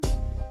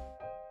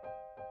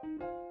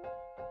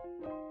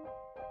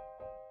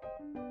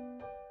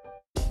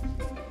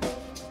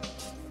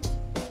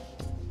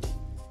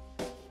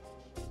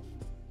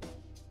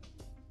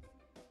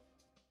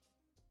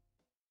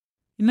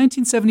In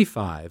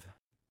 1975,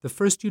 the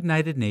first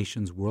United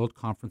Nations World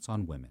Conference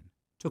on Women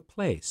took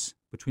place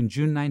between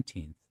June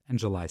 19th and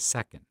July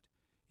 2nd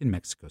in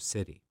Mexico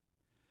City,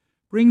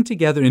 bringing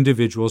together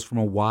individuals from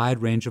a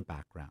wide range of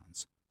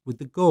backgrounds with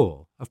the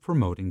goal of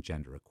promoting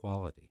gender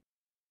equality.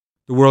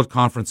 The World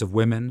Conference of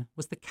Women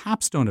was the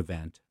capstone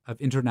event of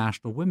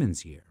International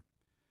Women's Year,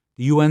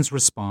 the UN's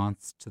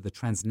response to the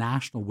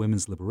transnational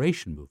women's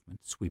liberation movement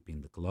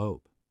sweeping the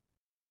globe.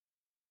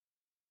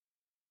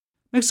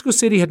 Mexico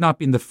City had not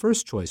been the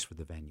first choice for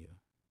the venue.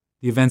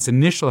 The event's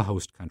initial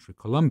host country,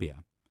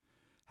 Colombia,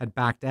 had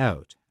backed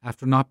out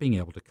after not being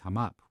able to come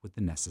up with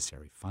the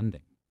necessary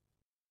funding.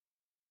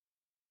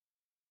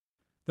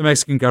 The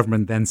Mexican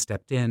government then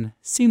stepped in,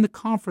 seeing the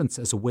conference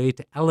as a way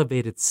to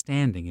elevate its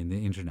standing in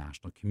the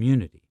international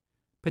community,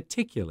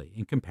 particularly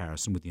in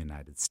comparison with the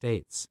United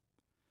States.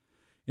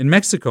 In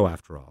Mexico,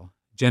 after all,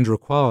 gender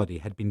equality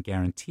had been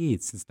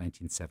guaranteed since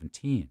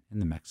 1917 in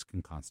the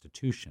Mexican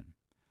Constitution,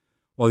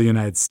 while the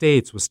United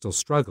States was still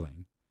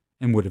struggling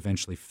and would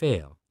eventually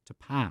fail to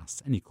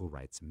pass an Equal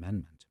Rights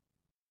Amendment.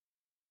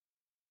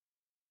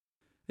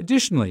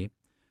 Additionally,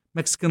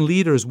 Mexican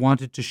leaders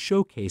wanted to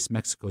showcase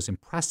Mexico's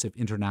impressive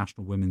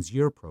International Women's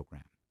Year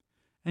program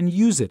and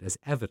use it as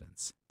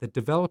evidence that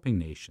developing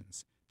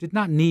nations did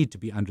not need to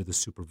be under the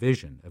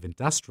supervision of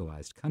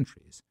industrialized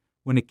countries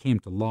when it came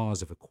to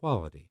laws of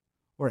equality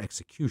or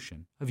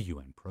execution of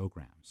UN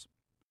programs.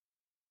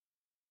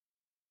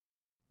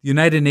 The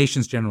United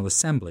Nations General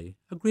Assembly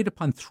agreed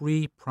upon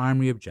three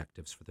primary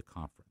objectives for the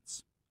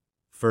conference.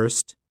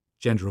 First,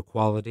 gender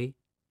equality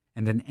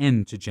and an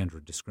end to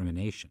gender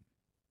discrimination.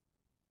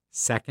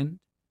 Second,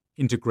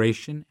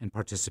 integration and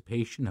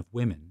participation of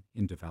women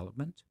in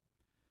development.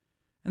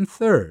 And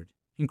third,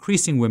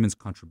 increasing women's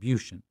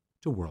contribution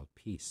to world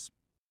peace.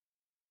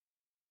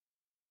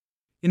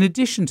 In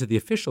addition to the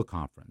official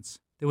conference,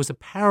 there was a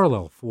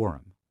parallel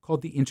forum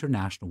called the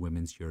International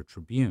Women's Year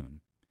Tribune,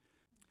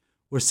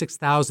 where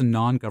 6,000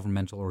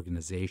 non-governmental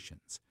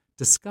organizations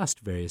discussed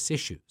various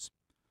issues,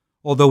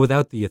 although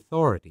without the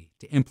authority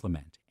to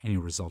implement any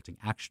resulting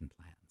action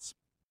plans.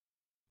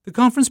 The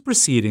conference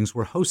proceedings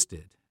were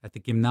hosted at the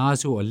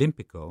Gimnasio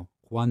Olímpico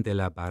Juan de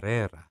la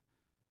Barrera,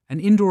 an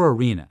indoor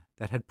arena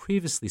that had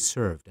previously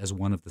served as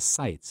one of the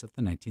sites of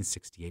the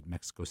 1968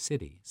 Mexico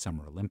City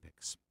Summer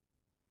Olympics.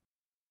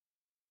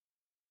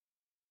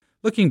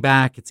 Looking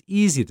back, it's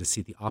easy to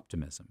see the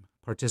optimism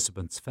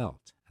participants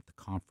felt at the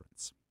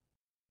conference.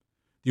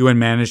 The UN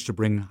managed to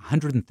bring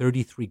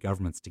 133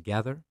 governments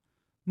together,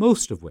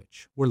 most of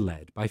which were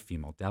led by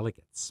female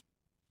delegates.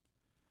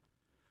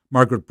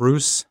 Margaret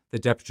Bruce, the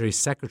Deputy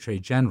Secretary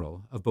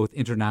General of both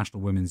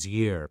International Women's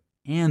Year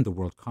and the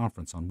World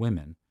Conference on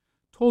Women,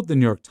 told the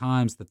New York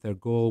Times that their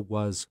goal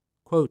was,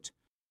 quote,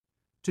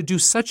 to do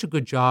such a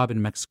good job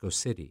in Mexico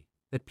City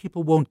that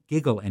people won't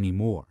giggle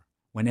anymore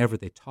whenever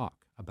they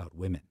talk about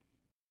women.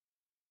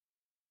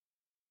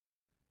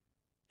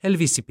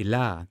 Helvi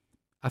Sipilä,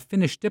 a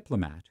Finnish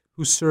diplomat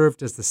who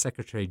served as the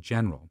Secretary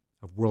General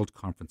of World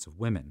Conference of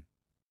Women,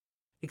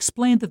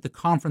 explained that the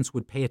conference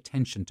would pay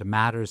attention to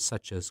matters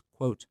such as,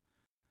 quote,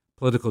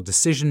 political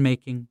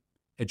decision-making,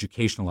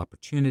 educational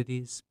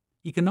opportunities,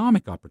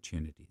 economic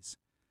opportunities,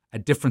 a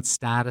different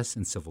status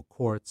in civil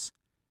courts,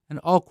 and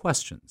all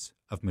questions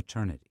of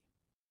maternity.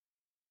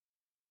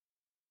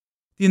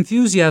 The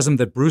enthusiasm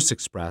that Bruce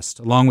expressed,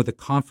 along with the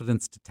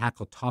confidence to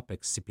tackle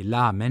topics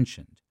Sipilä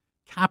mentioned,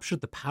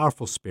 captured the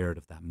powerful spirit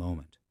of that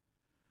moment.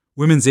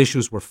 Women's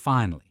issues were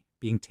finally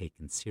being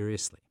taken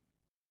seriously.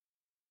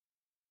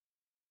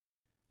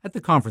 At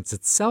the conference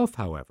itself,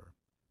 however,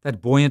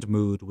 that buoyant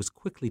mood was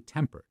quickly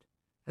tempered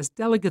as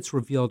delegates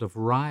revealed a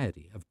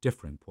variety of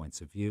differing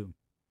points of view.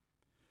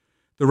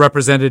 The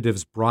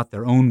representatives brought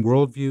their own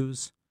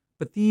worldviews,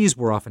 but these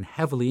were often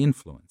heavily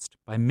influenced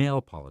by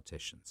male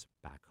politicians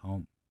back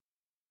home.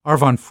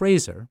 Arvon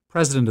Fraser,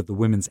 president of the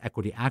Women's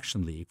Equity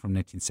Action League from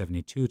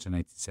 1972 to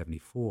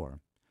 1974,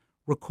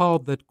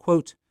 recalled that,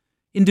 quote,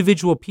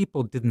 individual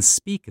people didn't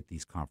speak at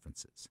these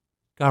conferences.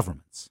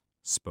 Governments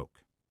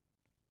spoke.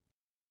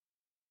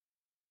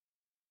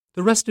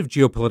 The restive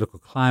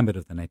geopolitical climate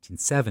of the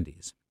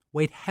 1970s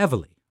weighed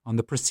heavily on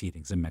the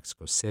proceedings in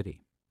Mexico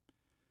City.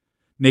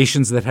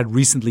 Nations that had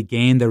recently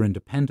gained their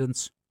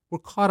independence were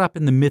caught up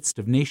in the midst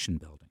of nation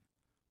building,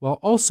 while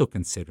also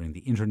considering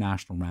the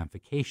international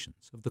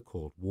ramifications of the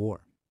Cold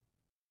War.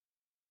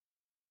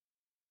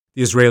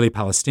 The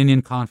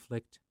Israeli-Palestinian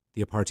conflict,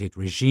 the apartheid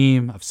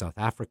regime of South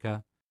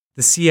Africa,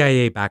 the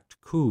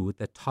CIA-backed coup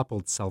that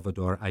toppled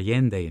Salvador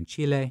Allende in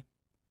Chile,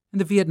 and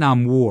the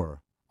Vietnam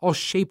War all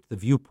shaped the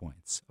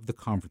viewpoints of the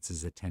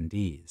conference's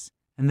attendees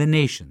and the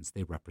nations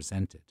they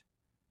represented.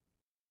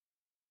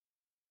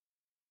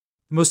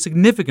 The most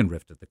significant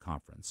rift at the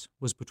conference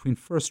was between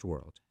First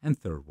World and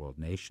Third World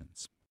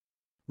nations.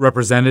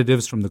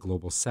 Representatives from the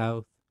Global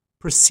South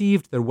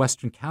perceived their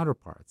Western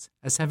counterparts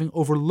as having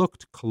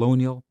overlooked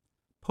colonial,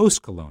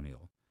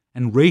 post-colonial,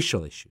 and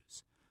racial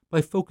issues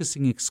by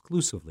focusing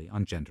exclusively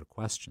on gender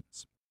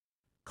questions.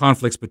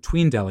 Conflicts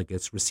between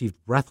delegates received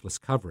breathless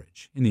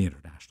coverage in the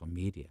international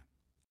media.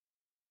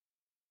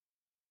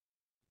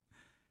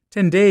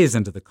 10 days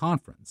into the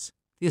conference,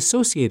 the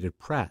Associated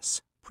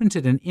Press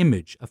printed an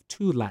image of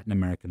two Latin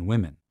American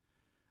women,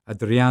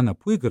 Adriana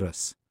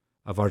Puigros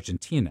of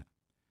Argentina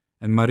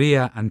and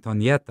Maria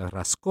Antonieta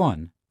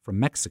Rascon from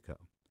Mexico,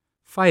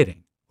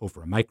 fighting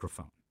over a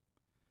microphone.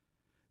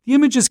 The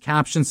image's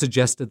caption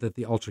suggested that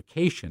the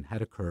altercation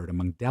had occurred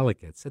among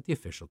delegates at the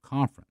official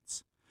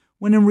conference,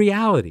 when in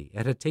reality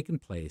it had taken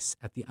place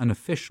at the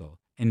unofficial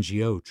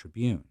NGO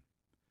Tribune.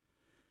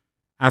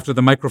 After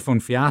the microphone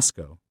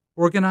fiasco,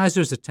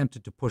 organizers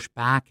attempted to push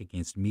back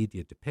against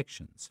media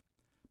depictions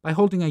by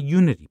holding a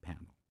unity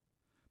panel,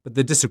 but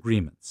the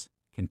disagreements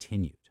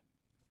continued.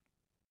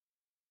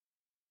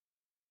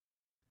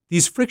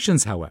 These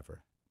frictions,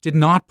 however, did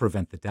not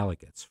prevent the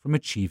delegates from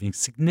achieving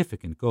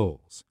significant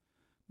goals,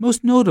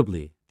 most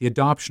notably the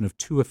adoption of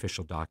two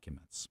official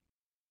documents,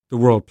 the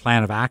World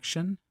Plan of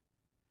Action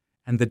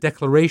and the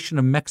Declaration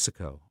of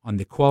Mexico on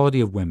the Equality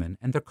of Women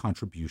and their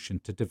Contribution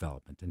to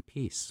Development and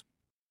Peace.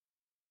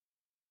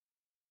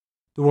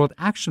 The World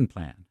Action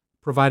Plan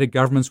provided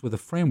governments with a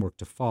framework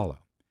to follow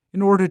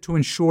in order to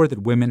ensure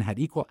that women had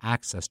equal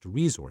access to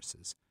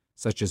resources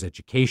such as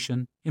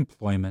education,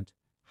 employment,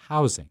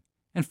 housing,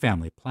 and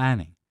family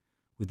planning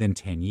within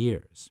 10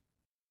 years.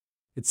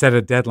 It set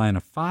a deadline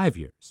of 5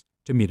 years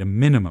to meet a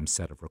minimum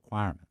set of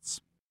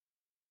requirements.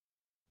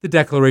 The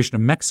Declaration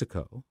of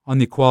Mexico on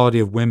the Equality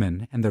of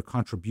Women and their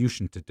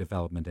Contribution to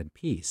Development and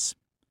Peace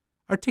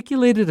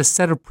articulated a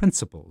set of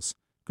principles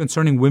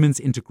concerning women's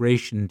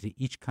integration into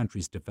each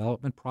country's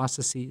development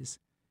processes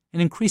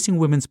and increasing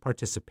women's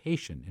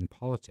participation in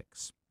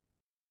politics.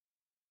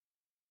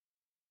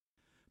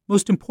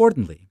 Most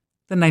importantly,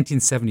 the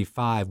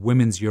 1975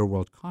 Women's Year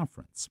World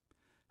Conference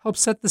helped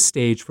set the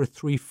stage for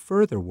 3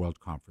 further World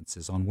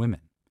Conferences on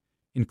women,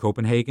 in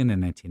Copenhagen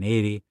in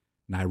 1980,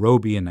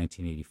 Nairobi in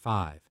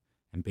 1985,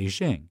 and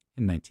Beijing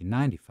in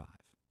 1995.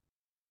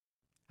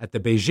 At the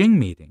Beijing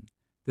meeting,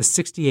 the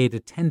 68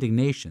 attending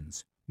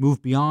nations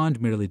moved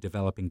beyond merely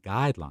developing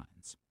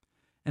guidelines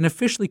and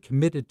officially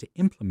committed to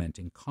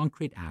implementing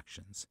concrete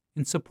actions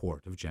in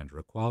support of gender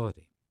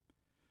equality.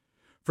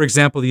 For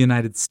example, the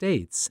United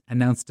States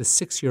announced a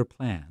 6-year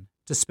plan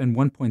to spend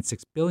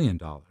 $1.6 billion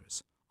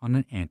on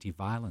an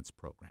anti-violence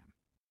program.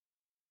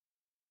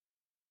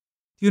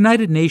 The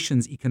United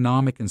Nations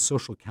Economic and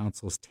Social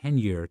Council's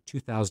 10-year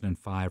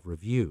 2005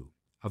 review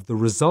of the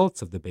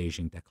results of the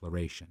Beijing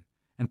Declaration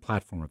and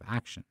Platform of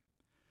Action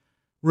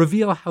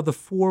reveal how the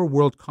 4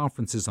 World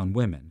Conferences on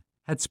Women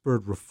had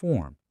spurred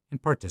reform in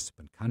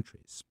participant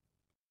countries.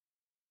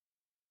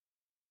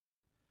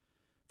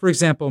 For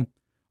example,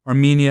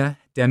 Armenia,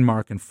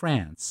 Denmark, and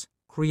France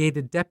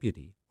created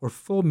deputy or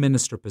full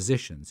minister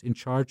positions in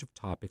charge of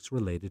topics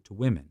related to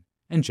women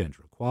and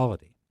gender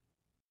equality.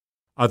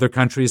 Other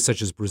countries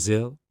such as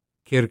Brazil,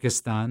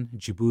 Kyrgyzstan,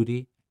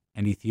 Djibouti,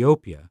 and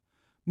Ethiopia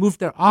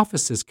moved their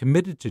offices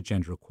committed to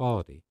gender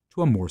equality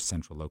to a more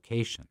central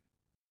location.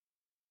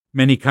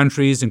 Many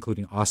countries,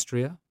 including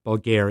Austria,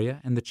 Bulgaria,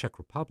 and the Czech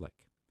Republic,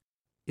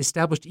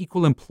 established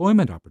equal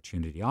employment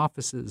opportunity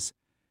offices,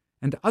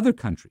 and other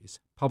countries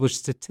published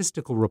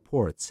statistical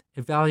reports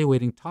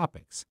evaluating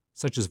topics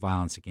such as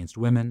violence against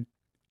women,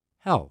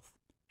 health,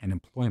 and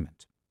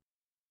employment.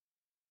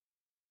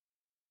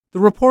 The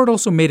report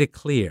also made it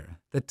clear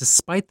that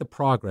despite the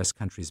progress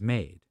countries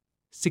made,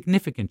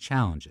 significant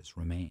challenges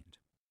remained.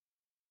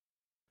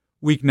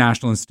 Weak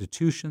national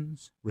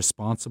institutions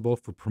responsible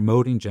for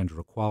promoting gender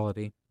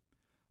equality,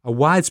 a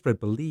widespread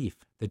belief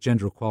that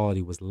gender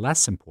equality was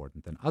less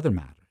important than other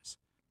matters,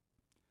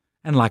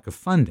 and lack of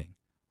funding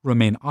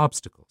remain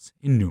obstacles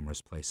in numerous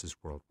places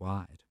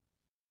worldwide.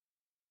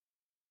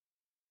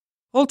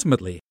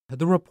 Ultimately,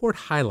 the report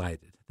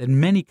highlighted that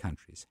many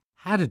countries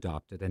had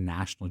adopted a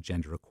national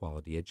gender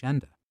equality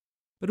agenda,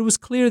 but it was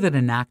clear that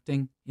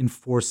enacting,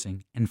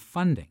 enforcing, and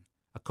funding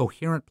a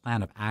coherent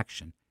plan of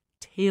action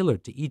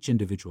tailored to each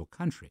individual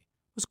country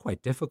was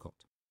quite difficult,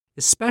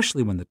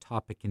 especially when the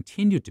topic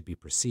continued to be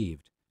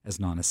perceived as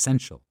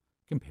non-essential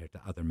compared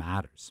to other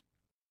matters.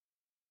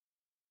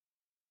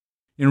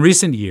 In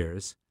recent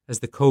years, as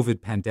the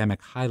COVID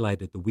pandemic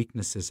highlighted the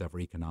weaknesses of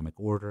our economic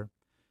order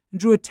and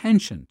drew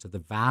attention to the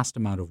vast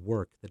amount of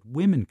work that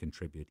women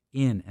contribute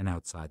in and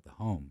outside the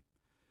home,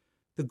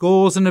 the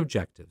goals and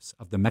objectives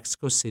of the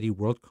Mexico City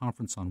World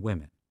Conference on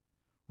Women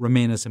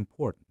remain as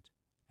important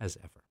as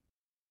ever.